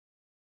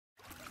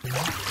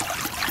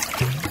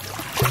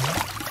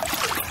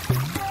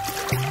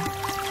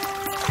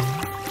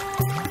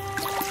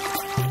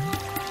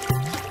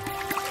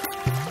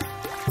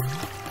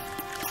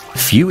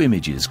Few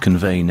images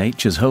convey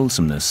nature's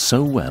wholesomeness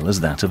so well as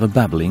that of a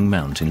babbling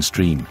mountain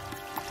stream.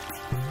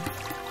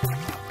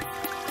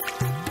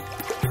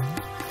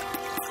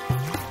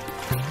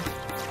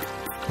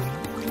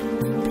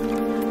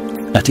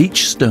 At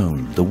each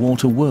stone, the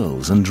water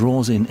whirls and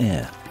draws in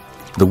air.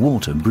 The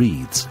water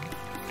breathes.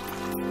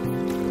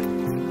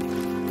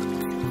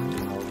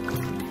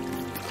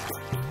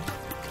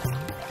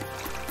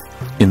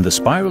 In the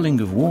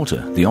spiraling of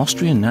water, the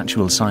Austrian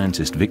natural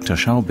scientist Viktor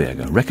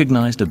Schauberger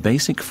recognized a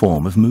basic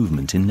form of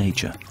movement in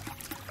nature.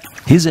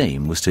 His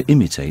aim was to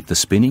imitate the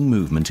spinning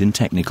movement in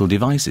technical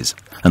devices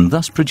and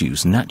thus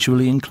produce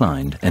naturally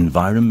inclined,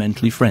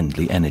 environmentally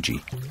friendly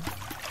energy.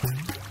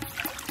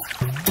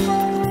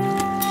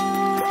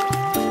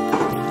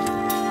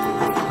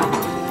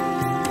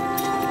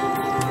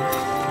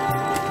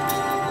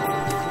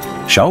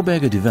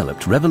 Schauberger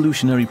developed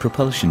revolutionary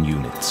propulsion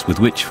units with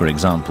which, for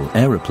example,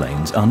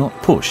 aeroplanes are not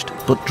pushed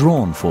but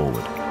drawn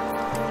forward.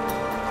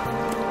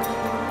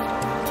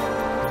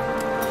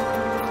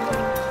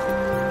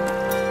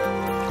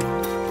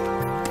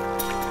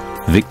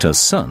 Viktor's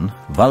son,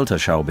 Walter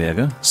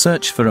Schauberger,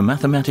 searched for a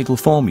mathematical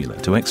formula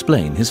to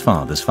explain his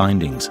father's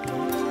findings.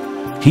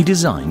 He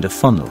designed a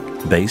funnel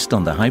based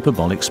on the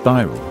hyperbolic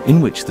spiral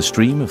in which the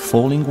stream of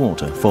falling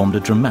water formed a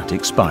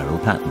dramatic spiral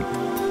pattern.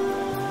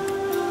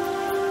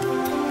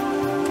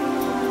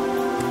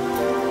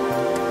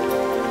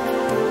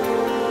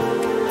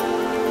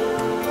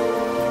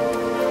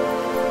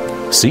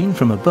 Seen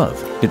from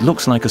above, it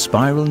looks like a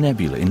spiral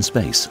nebula in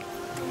space.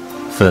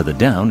 Further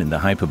down in the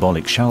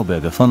hyperbolic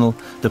Schauberger funnel,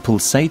 the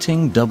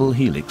pulsating double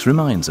helix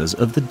reminds us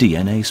of the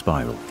DNA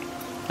spiral.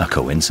 A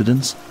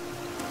coincidence?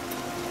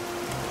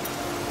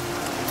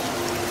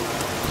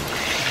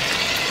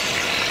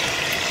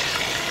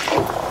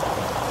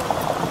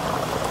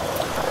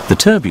 The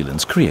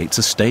turbulence creates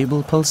a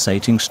stable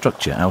pulsating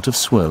structure out of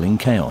swirling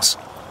chaos.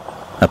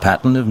 A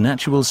pattern of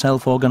natural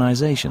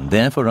self-organization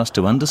there for us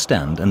to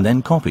understand and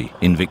then copy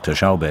in Viktor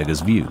Schauberger's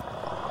view.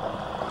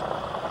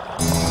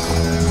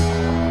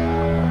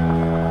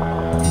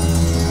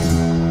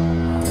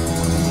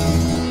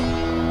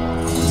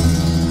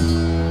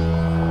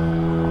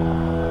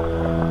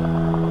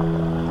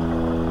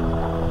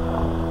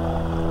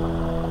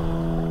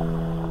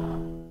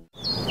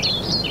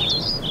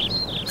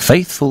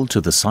 Faithful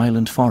to the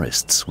silent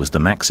forests was the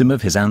maxim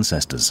of his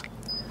ancestors.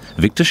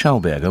 Viktor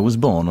Schauberger was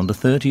born on the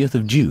 30th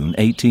of June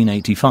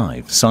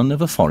 1885, son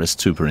of a forest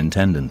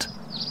superintendent.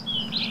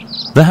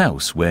 The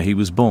house where he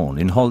was born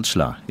in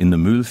Holzschlag in the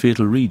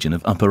Mühlviertel region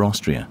of Upper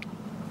Austria.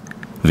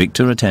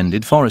 Viktor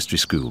attended forestry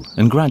school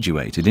and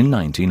graduated in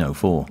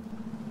 1904.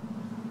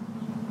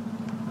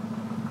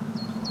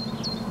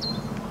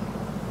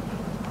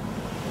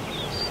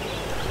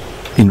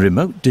 In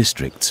remote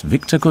districts,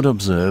 Viktor could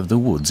observe the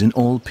woods in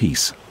all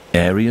peace,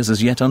 areas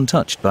as yet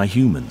untouched by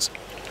humans.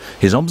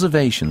 His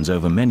observations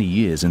over many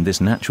years in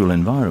this natural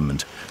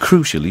environment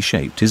crucially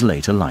shaped his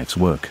later life's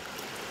work.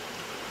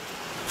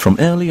 From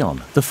early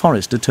on, the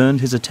forester turned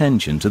his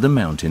attention to the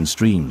mountain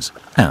streams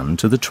and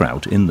to the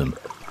trout in them.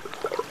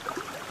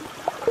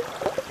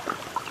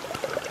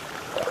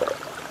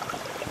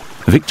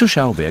 Viktor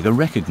Schauberger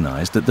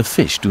recognized that the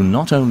fish do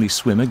not only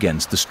swim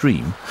against the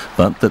stream,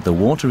 but that the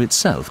water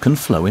itself can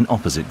flow in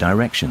opposite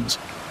directions.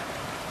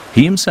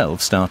 He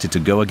himself started to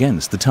go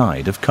against the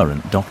tide of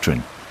current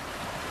doctrine.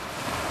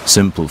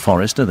 Simple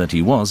forester that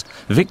he was,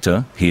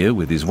 Viktor, here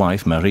with his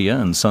wife Maria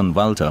and son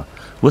Walter,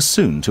 was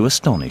soon to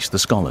astonish the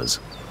scholars.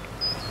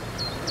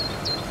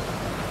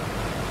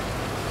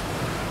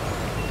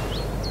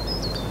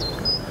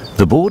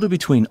 The border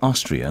between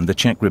Austria and the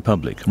Czech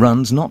Republic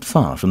runs not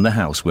far from the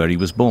house where he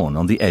was born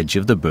on the edge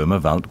of the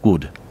Böhmerwald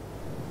Wood.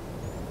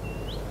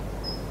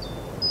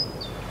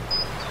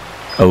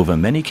 Over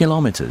many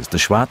kilometers, the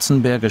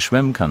Schwarzenberger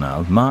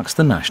Schwemmkanal marks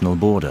the national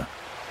border.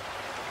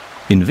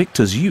 In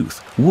Viktor's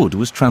youth, wood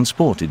was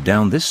transported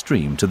down this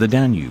stream to the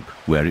Danube,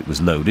 where it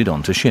was loaded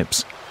onto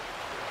ships.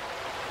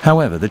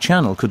 However, the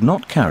channel could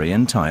not carry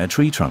entire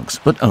tree trunks,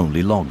 but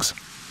only logs.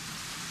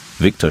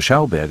 Viktor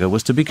Schauberger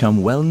was to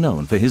become well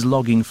known for his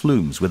logging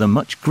flumes with a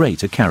much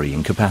greater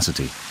carrying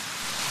capacity.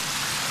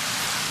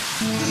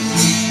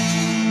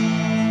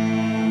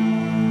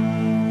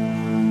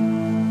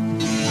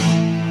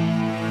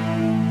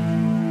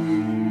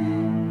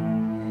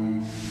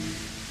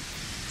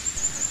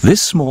 This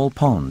small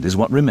pond is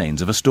what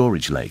remains of a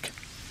storage lake.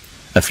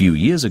 A few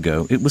years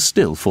ago it was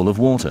still full of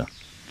water,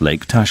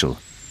 Lake Taschel.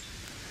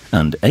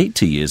 And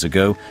 80 years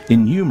ago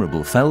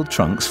innumerable felled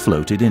trunks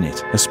floated in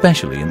it,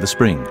 especially in the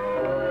spring.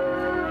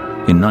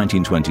 In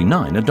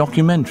 1929 a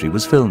documentary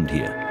was filmed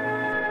here.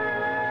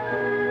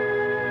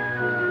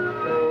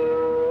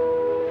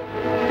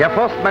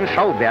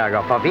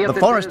 The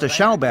forester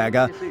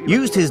Schauberger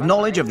used his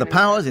knowledge of the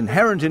powers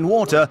inherent in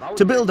water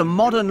to build a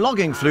modern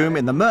logging flume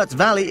in the Merz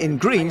Valley in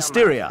green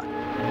Styria.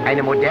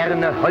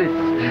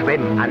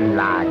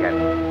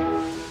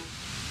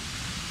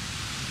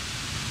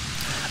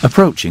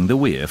 approaching the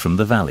weir from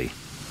the valley.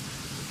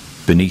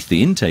 Beneath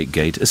the intake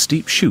gate, a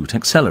steep chute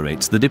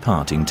accelerates the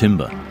departing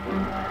timber.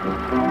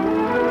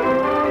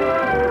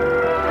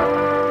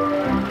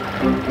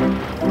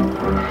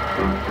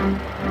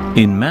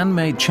 In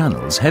man-made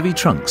channels, heavy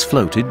trunks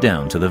floated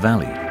down to the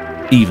valley,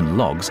 even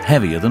logs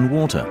heavier than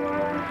water.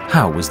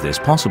 How was this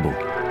possible?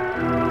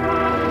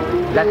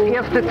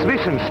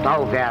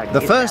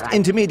 The first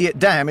intermediate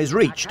dam is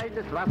reached.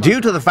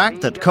 Due to the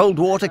fact that cold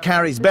water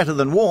carries better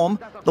than warm,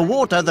 the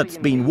water that's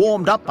been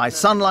warmed up by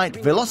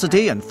sunlight,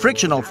 velocity and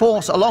frictional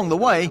force along the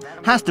way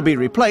has to be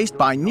replaced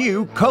by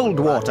new cold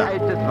water.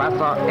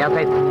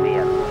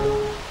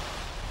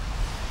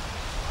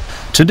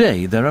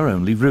 Today there are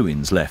only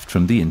ruins left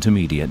from the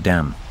intermediate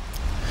dam.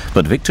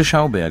 But Viktor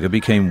Schauberger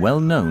became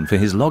well known for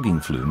his logging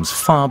flumes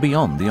far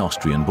beyond the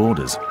Austrian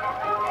borders.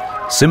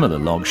 Similar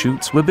log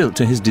chutes were built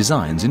to his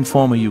designs in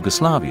former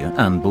Yugoslavia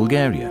and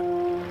Bulgaria.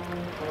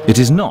 It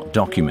is not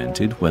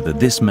documented whether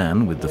this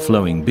man with the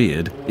flowing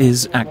beard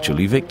is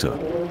actually Viktor.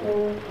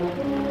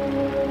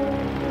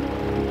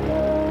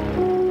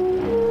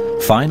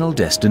 Final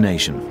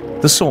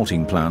destination, the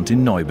sorting plant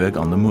in Neuburg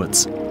on the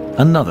Murz,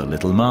 another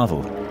little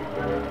marvel.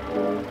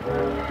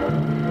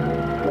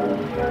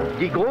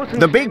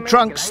 The big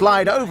trunks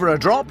slide over a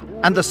drop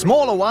and the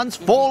smaller ones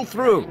fall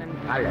through.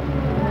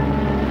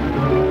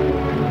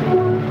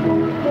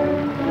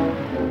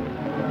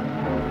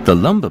 The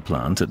lumber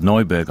plant at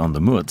Neuburg on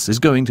the Murz is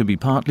going to be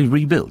partly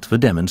rebuilt for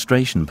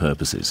demonstration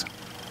purposes.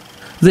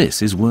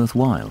 This is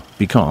worthwhile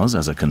because,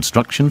 as a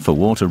construction for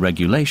water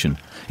regulation,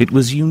 it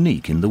was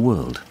unique in the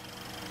world.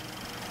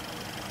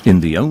 In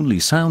the only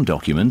sound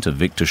document of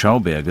Viktor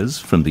Schauberger's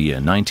from the year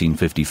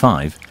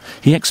 1955,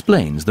 he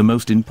explains the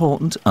most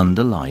important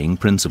underlying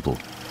principle.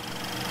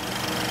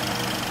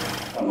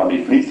 Man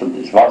mit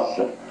fließendes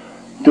Wasser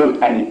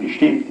durch eine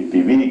bestimmte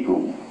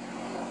Bewegung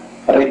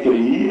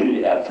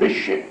retiriere,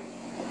 erfrische,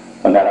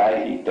 dann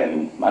erreiche ich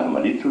den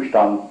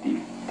Anomaliezustand,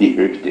 die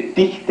höchste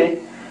Dichte,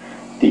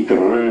 die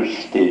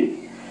größte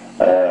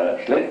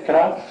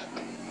Schleppkraft.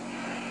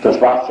 Das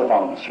Wasser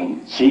fängt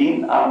zum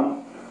Ziehen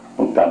an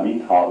und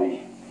damit habe ich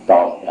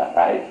das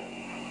erreicht,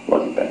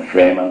 was ich beim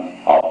Schwimmen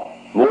haben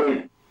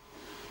wollte.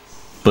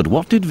 But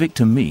what did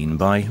Viktor mean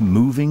by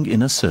moving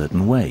in a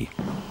certain way?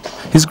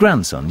 His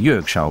grandson,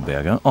 Jörg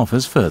Schauberger,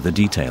 offers further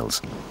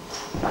details.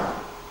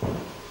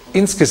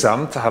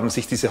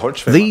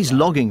 These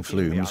logging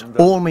flumes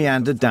all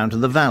meandered down to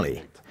the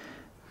valley.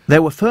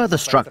 There were further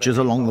structures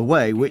along the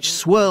way which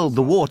swirled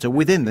the water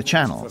within the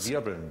channels.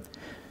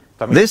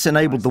 This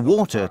enabled the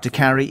water to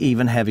carry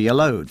even heavier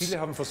loads.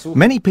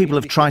 Many people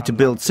have tried to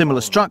build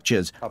similar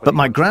structures, but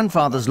my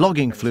grandfather's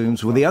logging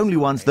flumes were the only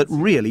ones that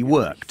really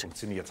worked.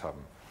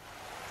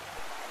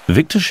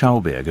 Viktor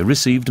Schauberger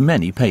received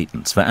many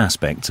patents for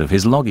aspects of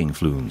his logging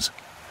flumes,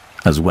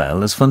 as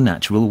well as for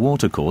natural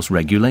watercourse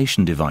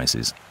regulation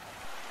devices,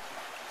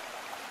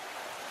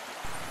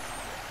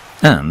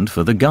 and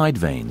for the guide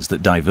vanes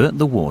that divert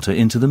the water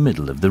into the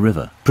middle of the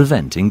river,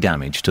 preventing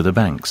damage to the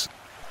banks.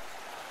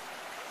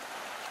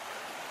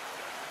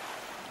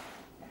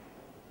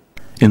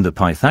 In the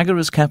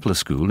Pythagoras-Kepler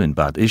School in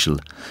Bad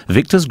Ischl,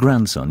 Viktor's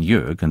grandson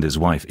Jörg and his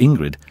wife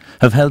Ingrid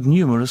have held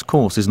numerous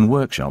courses and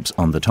workshops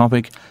on the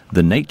topic,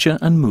 the nature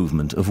and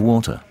movement of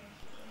water.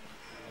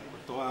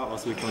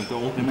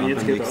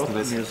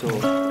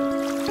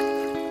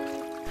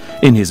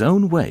 In his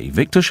own way,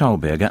 Viktor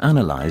Schauberger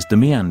analysed the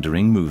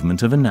meandering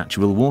movement of a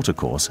natural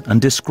watercourse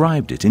and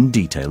described it in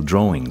detailed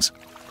drawings.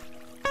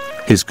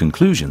 His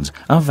conclusions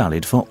are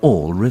valid for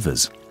all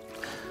rivers.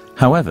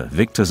 However,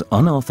 Viktor's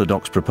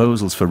unorthodox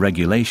proposals for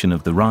regulation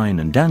of the Rhine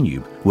and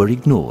Danube were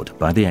ignored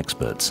by the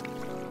experts.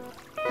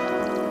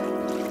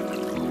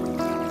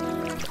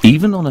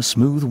 Even on a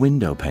smooth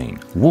window pane,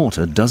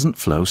 water doesn't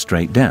flow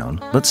straight down,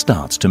 but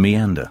starts to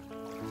meander.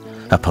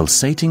 A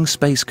pulsating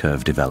space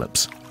curve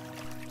develops.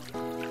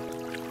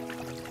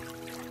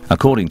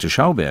 According to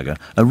Schauberger,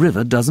 a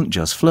river doesn't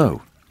just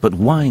flow, but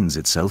winds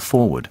itself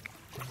forward.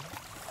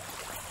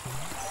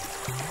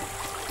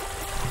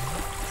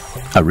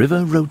 A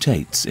river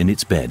rotates in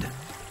its bed.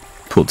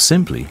 Put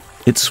simply,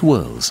 it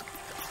swirls.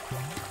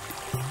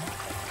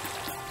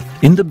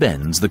 In the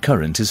bends, the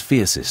current is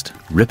fiercest,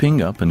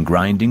 ripping up and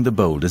grinding the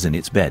boulders in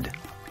its bed.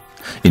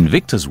 In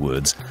Viktor's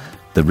words,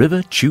 the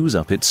river chews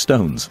up its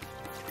stones.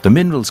 The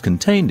minerals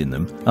contained in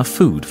them are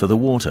food for the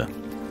water.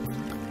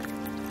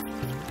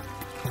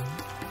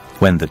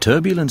 When the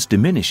turbulence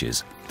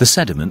diminishes, the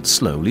sediments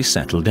slowly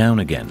settle down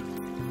again.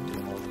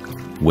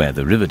 Where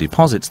the river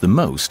deposits the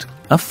most,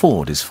 a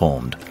ford is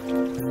formed.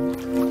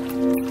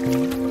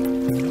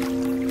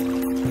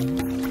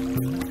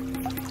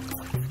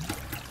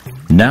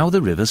 Now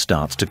the river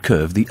starts to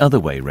curve the other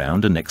way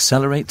round and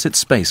accelerates its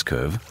space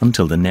curve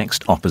until the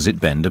next opposite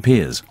bend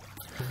appears.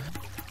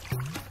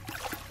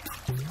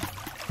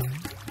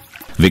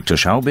 Viktor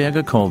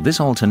Schauberger called this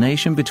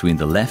alternation between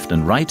the left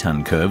and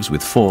right-hand curves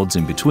with fords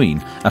in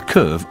between a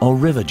curve or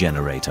river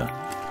generator.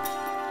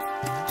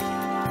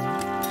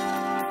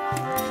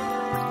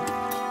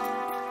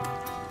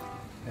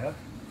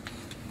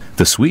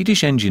 The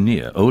Swedish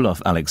engineer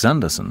Olof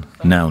Alexandersson,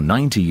 now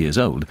 90 years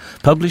old,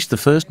 published the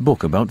first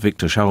book about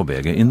Viktor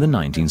Schauberger in the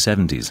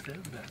 1970s.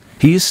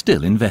 He is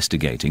still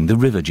investigating the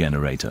river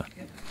generator.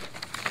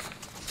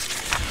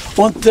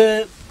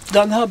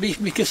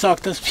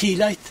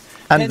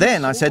 And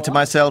then I said to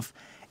myself,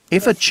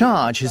 if a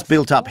charge is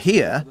built up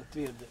here,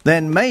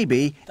 then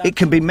maybe it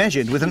can be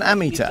measured with an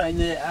ammeter.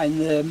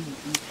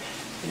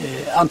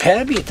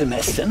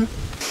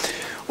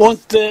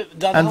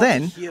 And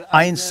then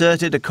I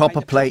inserted a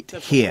copper plate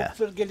here,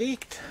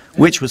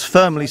 which was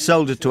firmly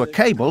soldered to a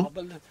cable,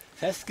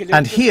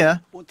 and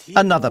here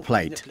another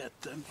plate.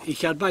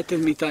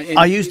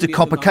 I used a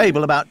copper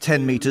cable about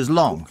 10 meters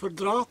long.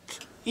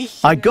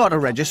 I got a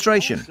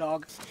registration.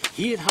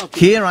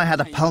 Here I had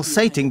a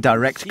pulsating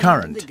direct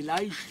current.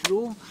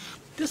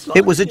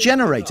 It was a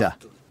generator.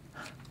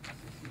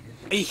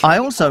 I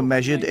also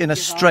measured in a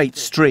straight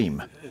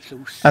stream,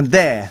 and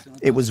there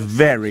it was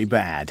very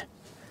bad.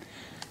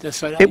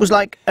 It was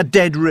like a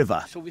dead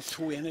river.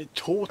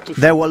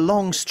 There were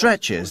long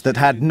stretches that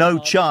had no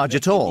charge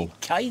at all.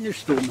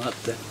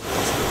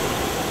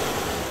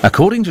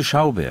 According to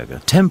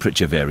Schauberger,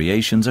 temperature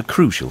variations are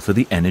crucial for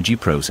the energy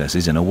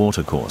processes in a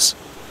watercourse.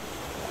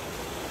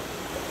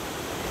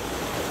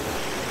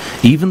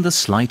 Even the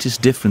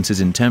slightest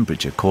differences in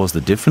temperature cause the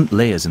different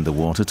layers in the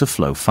water to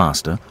flow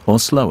faster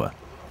or slower.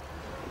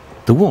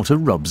 The water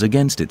rubs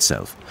against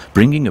itself,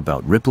 bringing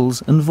about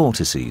ripples and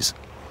vortices.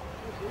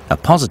 A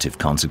positive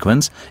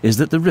consequence is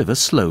that the river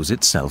slows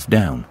itself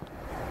down.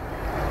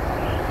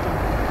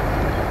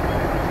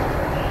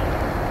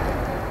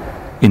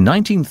 In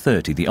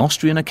 1930, the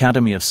Austrian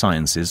Academy of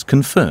Sciences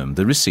confirmed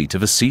the receipt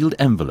of a sealed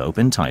envelope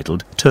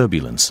entitled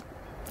Turbulence.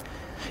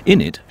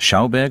 In it,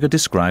 Schauberger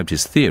described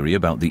his theory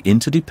about the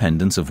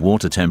interdependence of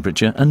water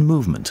temperature and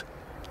movement.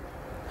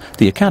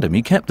 The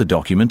Academy kept the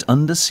document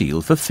under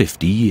seal for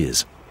 50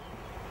 years.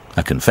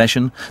 A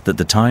confession that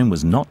the time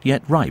was not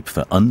yet ripe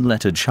for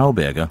unlettered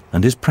Schauberger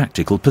and his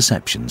practical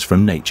perceptions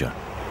from nature.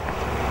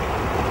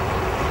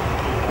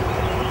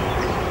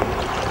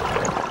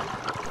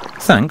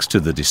 Thanks to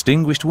the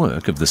distinguished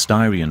work of the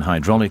Styrian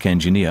hydraulic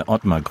engineer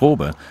Ottmar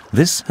Grober,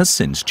 this has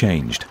since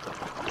changed.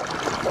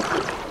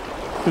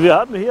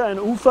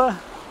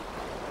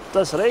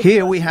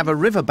 Here we have a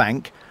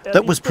riverbank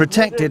that was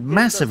protected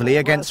massively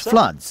against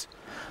floods.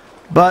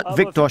 But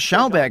Viktor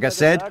Schauberger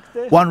said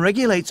one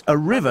regulates a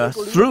river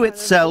through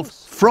itself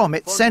from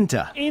its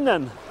center.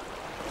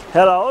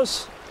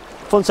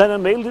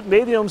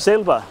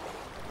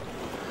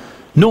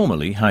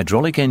 Normally,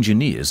 hydraulic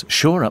engineers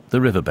shore up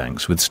the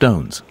riverbanks with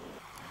stones.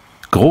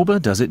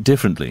 Grober does it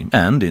differently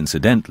and,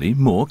 incidentally,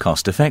 more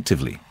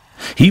cost-effectively.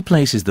 He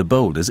places the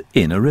boulders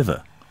in a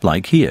river,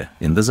 like here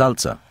in the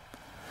Salza.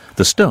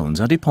 The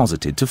stones are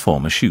deposited to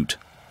form a chute.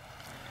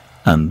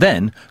 And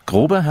then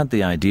Grober had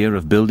the idea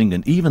of building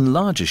an even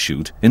larger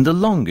chute in the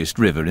longest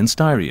river in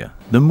Styria,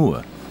 the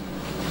Mur.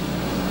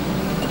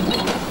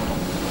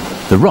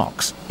 The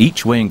rocks,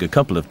 each weighing a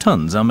couple of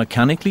tons, are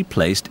mechanically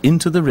placed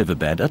into the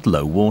riverbed at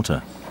low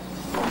water.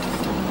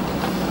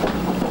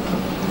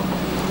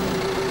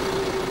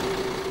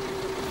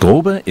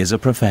 Grober is a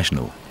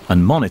professional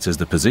and monitors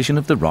the position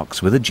of the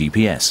rocks with a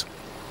GPS.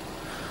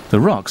 The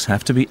rocks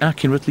have to be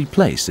accurately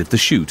placed if the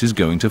chute is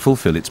going to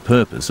fulfill its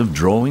purpose of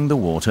drawing the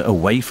water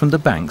away from the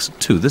banks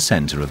to the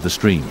center of the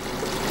stream.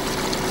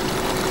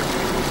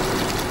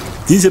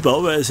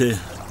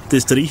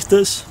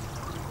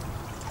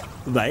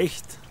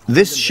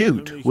 This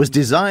chute was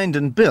designed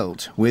and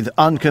built with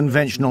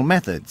unconventional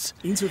methods,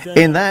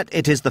 in that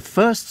it is the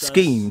first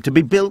scheme to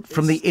be built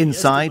from the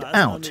inside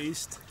out,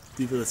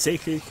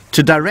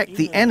 to direct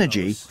the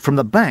energy from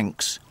the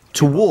banks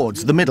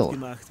towards the middle.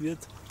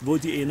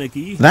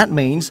 That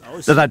means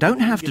that I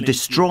don't have to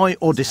destroy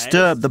or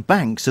disturb the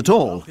banks at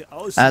all,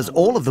 as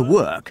all of the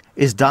work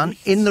is done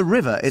in the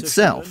river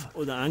itself.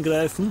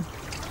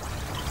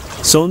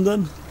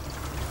 Sondern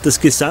das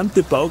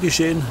gesamte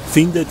Baugeschehen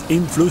findet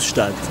im Fluss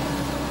statt.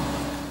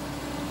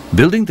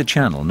 Building the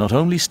channel not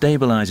only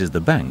stabilizes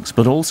the banks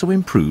but also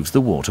improves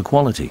the water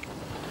quality.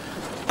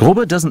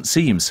 Grober doesn't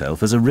see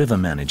himself as a river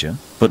manager,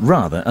 but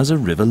rather as a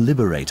river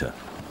liberator.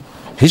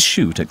 His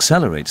chute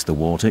accelerates the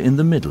water in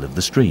the middle of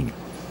the stream.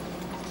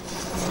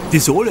 The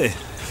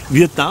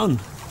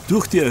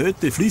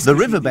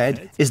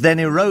riverbed is then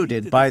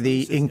eroded by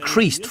the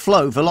increased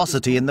flow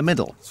velocity in the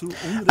middle,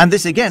 and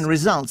this again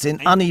results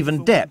in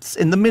uneven depths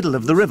in the middle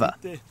of the river.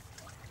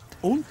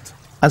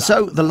 And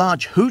so the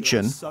large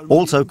huchen,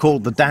 also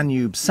called the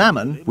Danube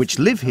salmon, which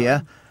live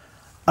here,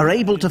 are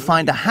able to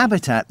find a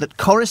habitat that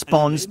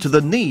corresponds to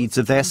the needs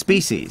of their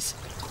species.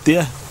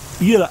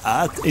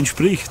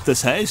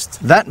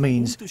 That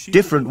means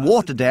different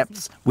water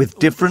depths with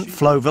different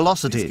flow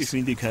velocities.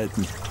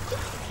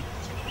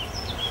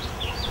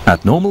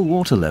 At normal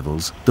water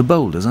levels, the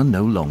boulders are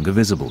no longer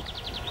visible.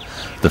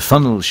 The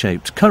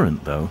funnel-shaped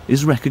current, though,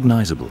 is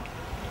recognizable.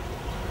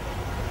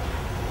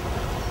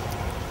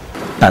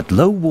 At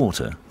low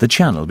water, the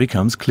channel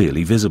becomes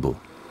clearly visible.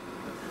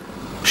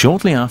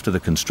 Shortly after the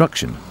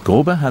construction,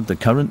 Grober had the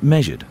current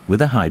measured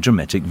with a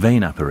hydrometric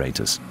vane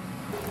apparatus.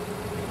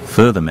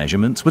 Further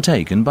measurements were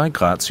taken by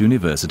Graz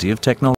University of Technology.